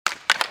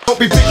Don't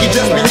be picky,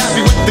 just be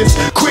happy with this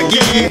quickie.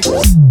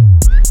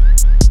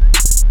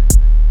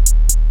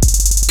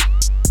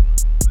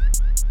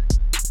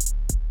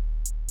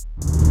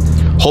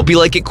 Hope you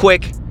like it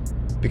quick,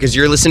 because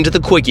you're listening to The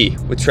Quickie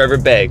with Trevor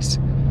Beggs.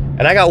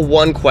 And I got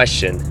one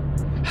question.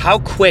 How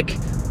quick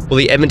will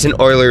the Edmonton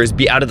Oilers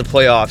be out of the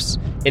playoffs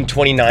in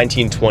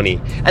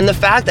 2019-20? And the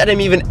fact that I'm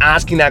even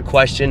asking that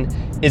question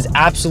is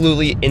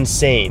absolutely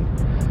insane.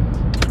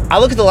 I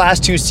look at the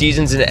last two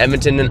seasons in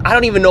Edmonton and I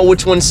don't even know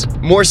which one's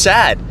more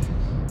sad.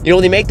 You know,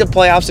 they make the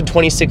playoffs in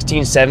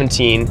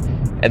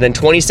 2016-17, and then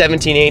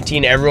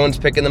 2017-18, everyone's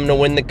picking them to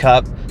win the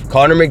cup.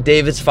 Connor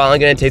McDavid's finally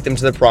going to take them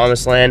to the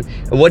promised land.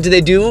 And what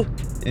do?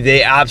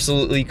 They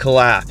absolutely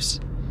collapse.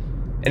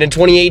 And in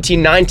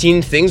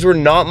 2018-19, things were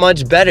not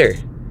much better.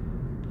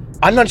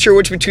 I'm not sure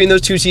which between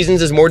those two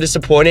seasons is more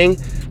disappointing,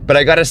 but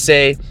I gotta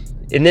say,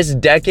 in this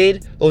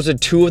decade, those are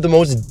two of the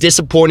most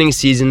disappointing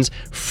seasons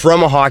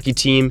from a hockey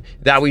team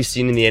that we've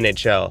seen in the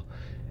NHL.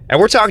 And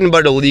we're talking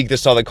about a league that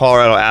saw the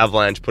Colorado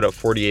Avalanche put up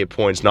 48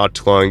 points not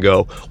too long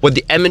ago. What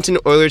the Edmonton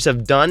Oilers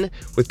have done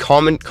with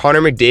Connor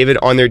McDavid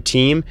on their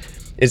team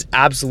is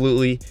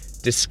absolutely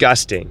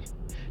disgusting.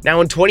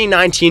 Now in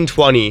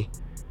 2019-20,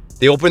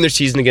 they opened their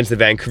season against the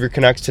Vancouver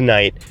Canucks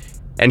tonight,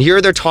 and here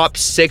are their top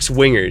six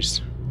wingers.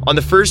 On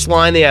the first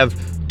line, they have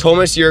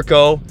Tomas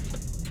Jurko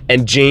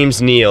and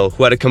James Neal,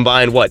 who had a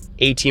combined,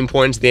 18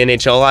 points in the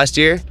NHL last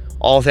year?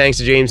 All thanks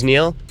to James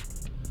Neal.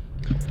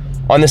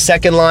 On the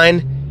second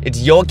line, it's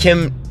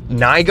Joakim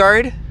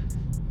Nygard.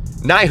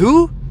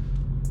 Who?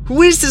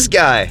 Who is this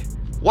guy?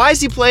 Why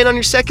is he playing on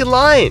your second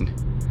line?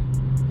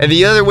 And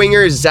the other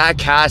winger is Zach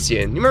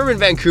Kassian. You remember in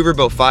Vancouver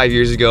about 5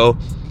 years ago,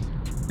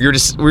 we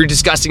were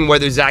discussing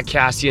whether Zach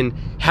Kassian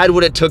had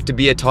what it took to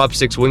be a top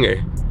six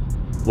winger.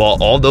 Well,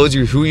 all those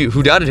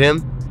who doubted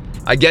him,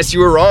 I guess you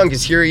were wrong,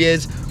 because here he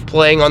is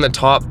playing on the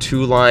top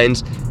two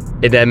lines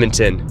in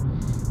Edmonton.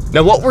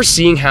 Now, what we're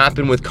seeing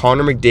happen with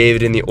Connor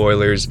McDavid and the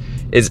Oilers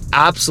is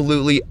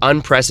absolutely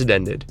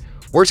unprecedented.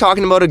 We're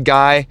talking about a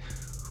guy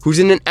who's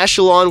in an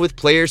echelon with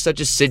players such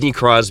as Sidney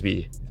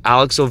Crosby,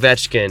 Alex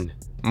Ovechkin,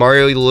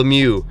 Mario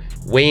Lemieux,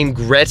 Wayne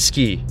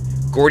Gretzky,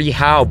 Gordie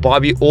Howe,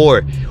 Bobby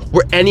Orr.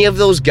 Were any of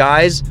those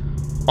guys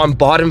on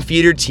bottom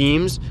feeder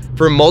teams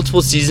for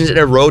multiple seasons in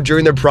a row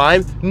during their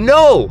prime?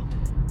 No!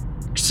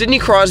 Sidney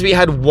Crosby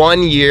had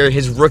 1 year,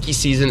 his rookie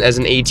season as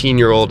an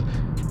 18-year-old,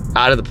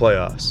 out of the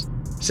playoffs.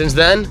 Since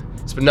then,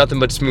 it's been nothing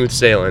but smooth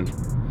sailing.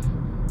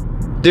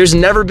 There's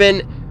never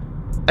been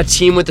a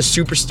team with a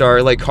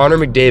superstar like Connor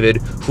McDavid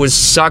who has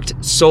sucked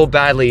so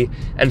badly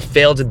and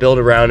failed to build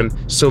around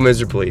him so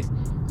miserably.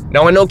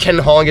 Now, I know Ken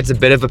Holland gets a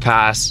bit of a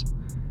pass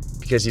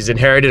because he's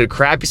inherited a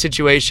crappy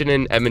situation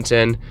in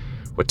Edmonton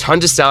with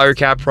tons of salary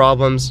cap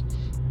problems.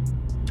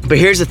 But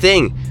here's the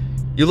thing.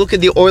 You look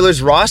at the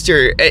Oilers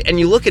roster and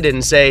you look at it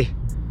and say,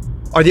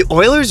 are the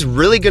Oilers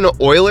really going to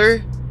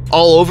Oiler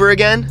all over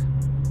again?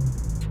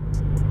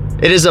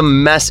 It is a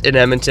mess in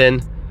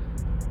Edmonton.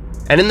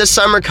 And in the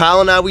summer,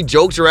 Kyle and I, we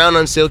joked around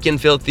on Silky and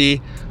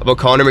Filthy about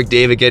Connor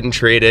McDavid getting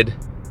traded.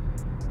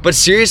 But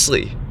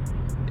seriously,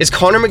 is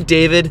Connor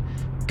McDavid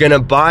going to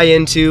buy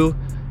into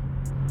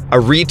a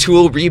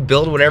retool,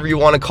 rebuild, whatever you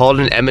want to call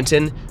it in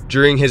Edmonton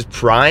during his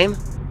prime?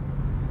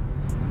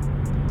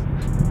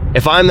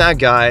 If I'm that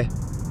guy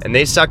and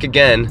they suck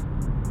again,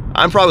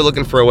 I'm probably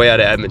looking for a way out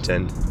of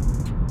Edmonton.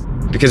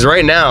 Because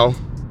right now,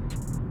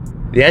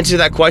 the answer to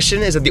that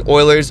question is that the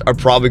Oilers are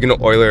probably going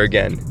to Oiler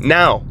again.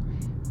 Now,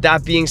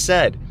 that being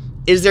said,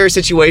 is there a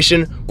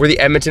situation where the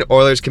Edmonton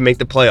Oilers can make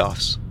the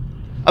playoffs?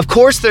 Of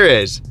course there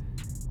is.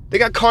 They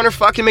got Connor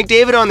fucking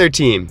McDavid on their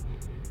team.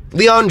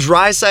 Leon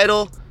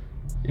Draisaitl,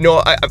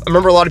 I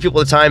remember a lot of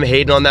people at the time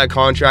hating on that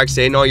contract,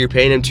 saying, no, you're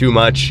paying him too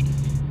much.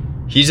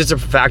 He's just a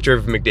factor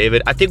of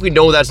McDavid. I think we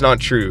know that's not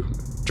true.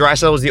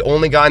 Draisaitl was the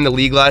only guy in the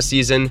league last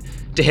season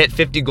to hit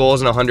 50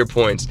 goals and 100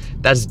 points.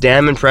 That's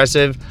damn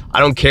impressive. I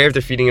don't care if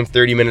they're feeding him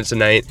 30 minutes a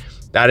night.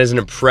 That is an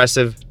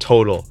impressive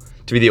total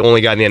to be the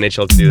only guy in the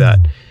NHL to do that.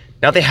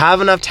 Now, they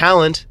have enough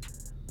talent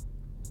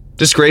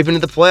to scrape into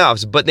the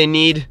playoffs, but they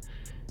need...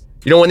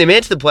 when they made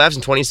it to the playoffs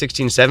in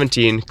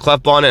 2016-17,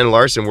 Klefbom and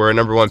Larson were a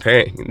number one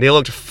pairing. They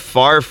looked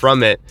far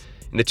from it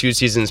in the two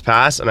seasons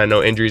past, and I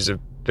know injuries have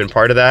been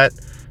part of that.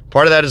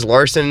 Part of that is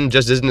Larson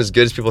just isn't as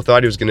good as people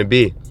thought he was going to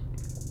be.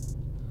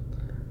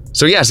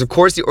 So yes, of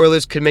course the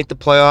Oilers could make the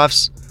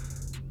playoffs,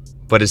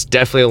 but it's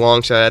definitely a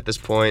long shot at this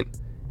point.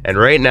 And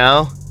right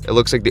now, it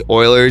looks like the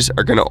Oilers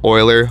are going to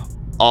Oiler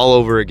all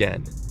over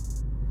again.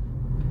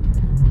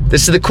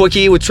 This is The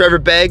Quickie with Trevor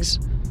Beggs.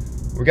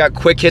 We got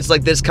quick hits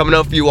like this coming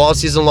out for you all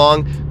season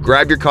long.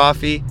 Grab your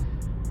coffee.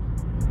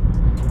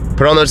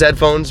 Put on those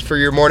headphones for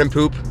your morning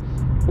poop.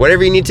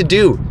 Whatever you need to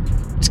do.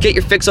 Just get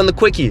your fix on The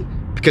Quickie,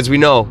 because we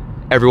know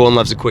everyone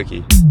loves a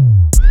Quickie.